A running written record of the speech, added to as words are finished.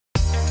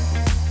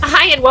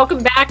Hi, and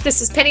welcome back. This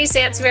is Penny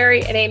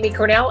Sansevieri and Amy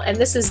Cornell, and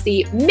this is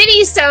the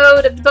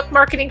mini-sode of the Book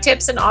Marketing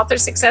Tips and Author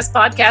Success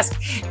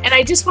Podcast. And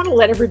I just want to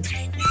let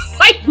everybody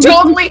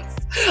know,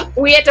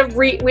 we had to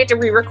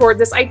re-record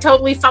this. I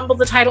totally fumbled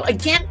the title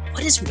again.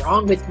 What is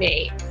wrong with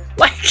me?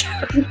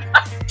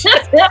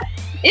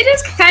 It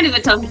is kind of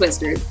a tongue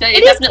twister. It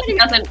definitely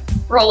doesn't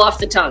roll off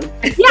the tongue.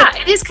 Yeah,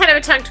 it is kind of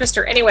a tongue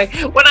twister. Anyway,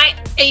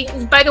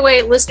 by the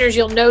way, listeners,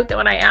 you'll note that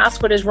when I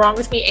asked what is wrong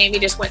with me, Amy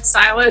just went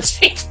silent.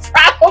 She's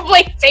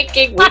probably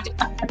thinking, not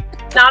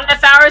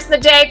enough hours in the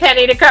day,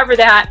 Penny, to cover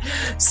that.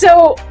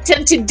 So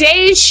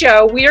today's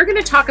show, we are going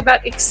to talk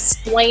about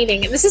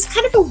explaining, and this is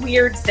kind of a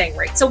weird thing,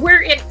 right? So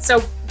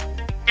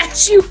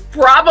as you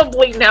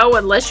probably know,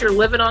 unless you're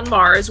living on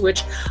Mars,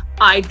 which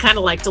I'd kind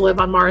of like to live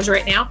on Mars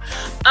right now,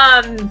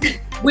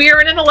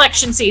 we're in an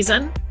election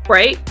season,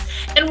 right?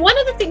 And one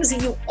of the things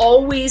that you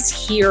always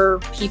hear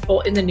people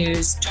in the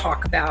news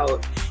talk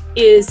about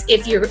is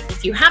if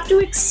you have to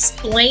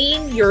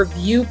explain your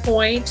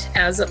viewpoint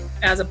as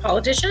a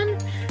politician,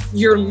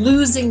 you're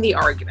losing the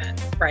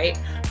argument, right?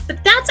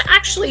 But that's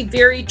actually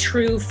very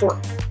true for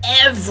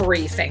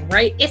everything,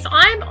 right? If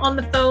I'm on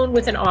the phone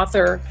with an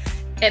author,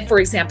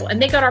 for example,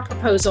 and they got our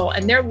proposal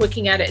and they're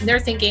looking at it and they're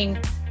thinking,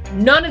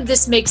 none of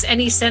this makes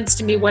any sense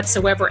to me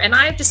whatsoever, and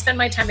I have to spend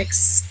my time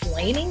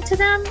explaining to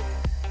them,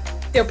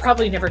 they're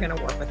probably never going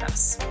to work with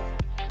us.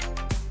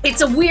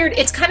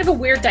 It's kind of a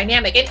weird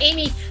dynamic. And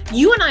Amy,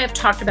 you and I have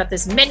talked about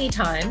this many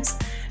times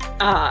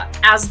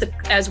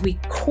as we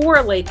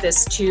correlate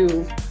this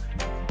to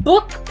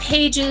book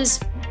pages,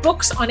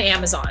 books on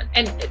Amazon.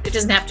 And it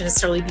doesn't have to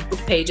necessarily be book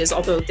pages,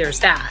 although there's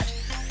that.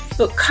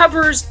 Book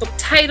covers, book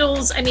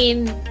titles. I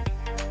mean,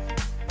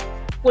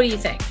 what do you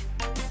think?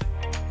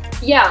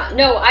 Yeah,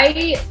 no,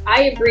 I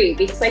agree,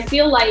 because I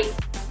feel like,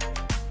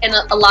 and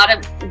a lot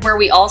of where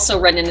we also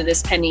run into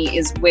this, Penny,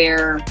 is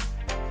where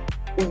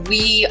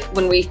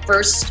when we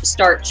first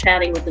start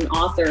chatting with an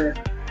author,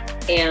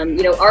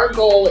 and our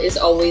goal is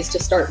always to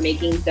start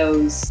making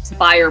those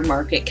buyer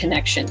market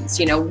connections.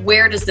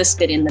 Where does this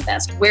fit in the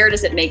best? Where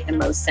does it make the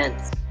most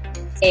sense?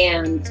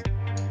 And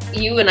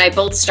you and I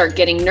both start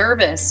getting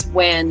nervous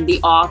when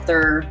the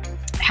author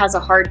has a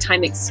hard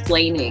time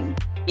explaining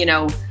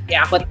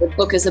what the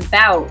book is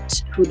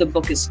about, who the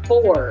book is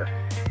for.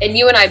 And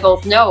you and I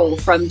both know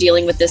from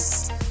dealing with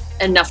this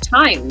enough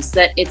times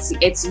that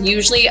it's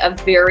usually a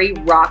very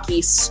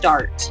rocky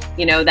start,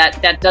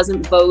 that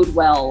doesn't bode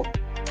well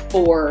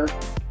for,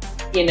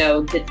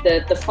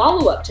 the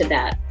follow-up to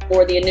that,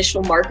 or the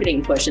initial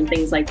marketing push and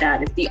things like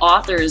that. If the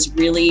author is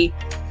really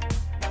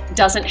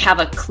doesn't have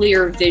a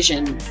clear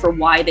vision for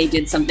why they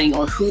did something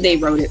or who they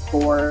wrote it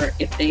for,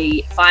 if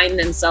they find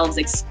themselves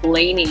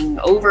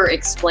over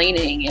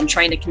explaining and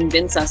trying to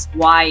convince us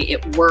why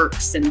it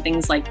works and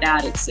things like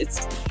that,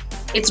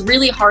 it's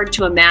really hard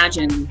to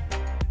imagine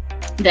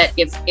that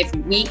if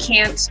we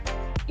can't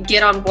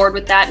get on board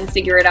with that and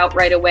figure it out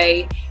right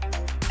away,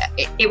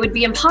 it would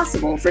be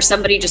impossible for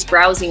somebody just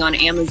browsing on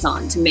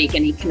Amazon to make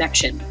any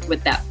connection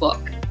with that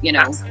book.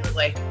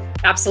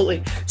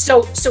 Absolutely.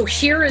 So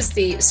here is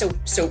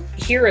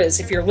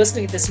if you're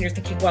listening to this and you're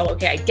thinking, well,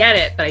 okay, I get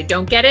it, but I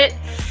don't get it.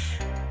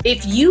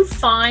 If you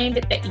find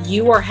that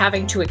you are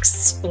having to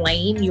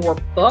explain your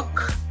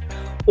book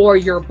or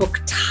your book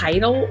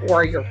title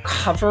or your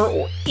cover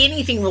or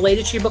anything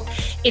related to your book,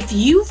 if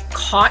you've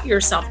caught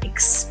yourself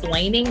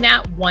explaining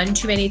that one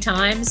too many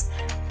times,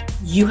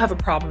 you have a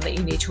problem that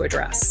you need to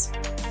address.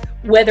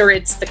 Whether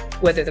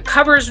the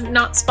cover's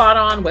not spot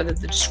on, whether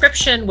the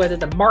description, whether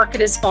the market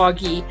is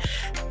foggy,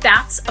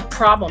 that's a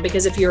problem.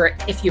 Because if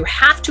you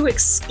have to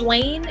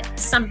explain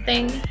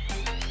something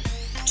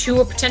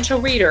to a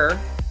potential reader,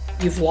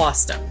 you've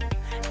lost them.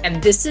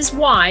 And this is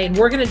why, and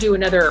we're going to do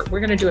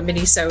a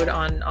mini-sode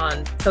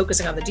on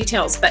focusing on the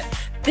details, but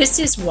this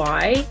is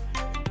why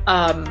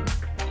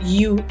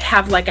you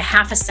have like a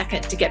half a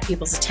second to get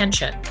people's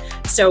attention.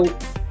 So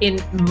in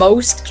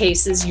most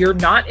cases, you're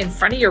not in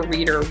front of your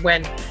reader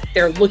when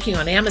they're looking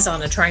on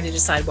Amazon and trying to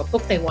decide what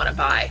book they want to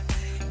buy.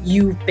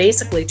 You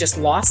basically just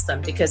lost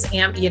them, because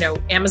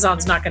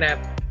Amazon's not going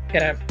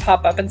to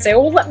pop up and say,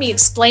 "Oh, let me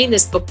explain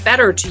this book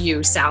better to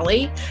you,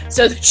 Sally,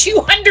 so that you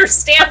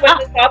understand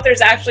what this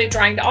author's actually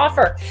trying to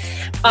offer."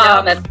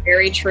 No, that's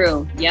very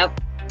true.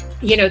 Yep.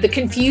 The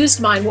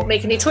confused mind won't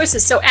make any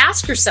choices. So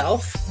ask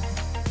yourself,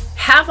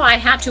 have I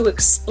had to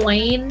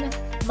explain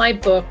my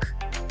book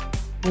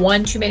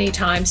one too many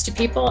times to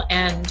people,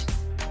 and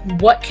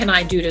what can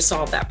I do to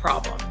solve that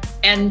problem?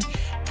 And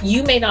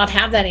you may not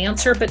have that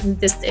answer, but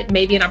it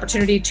may be an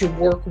opportunity to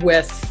work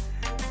with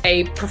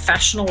a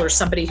professional or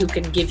somebody who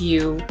can give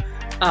you,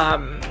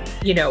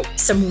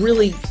 some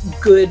really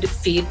good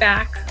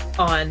feedback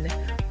on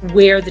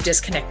where the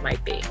disconnect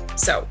might be.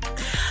 So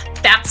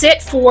that's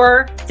it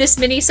for this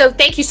mini. So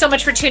thank you so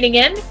much for tuning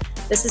in.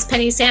 This is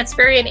Penny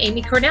Sansevieri and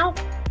Amy Cornell.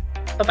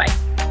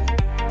 Bye-bye.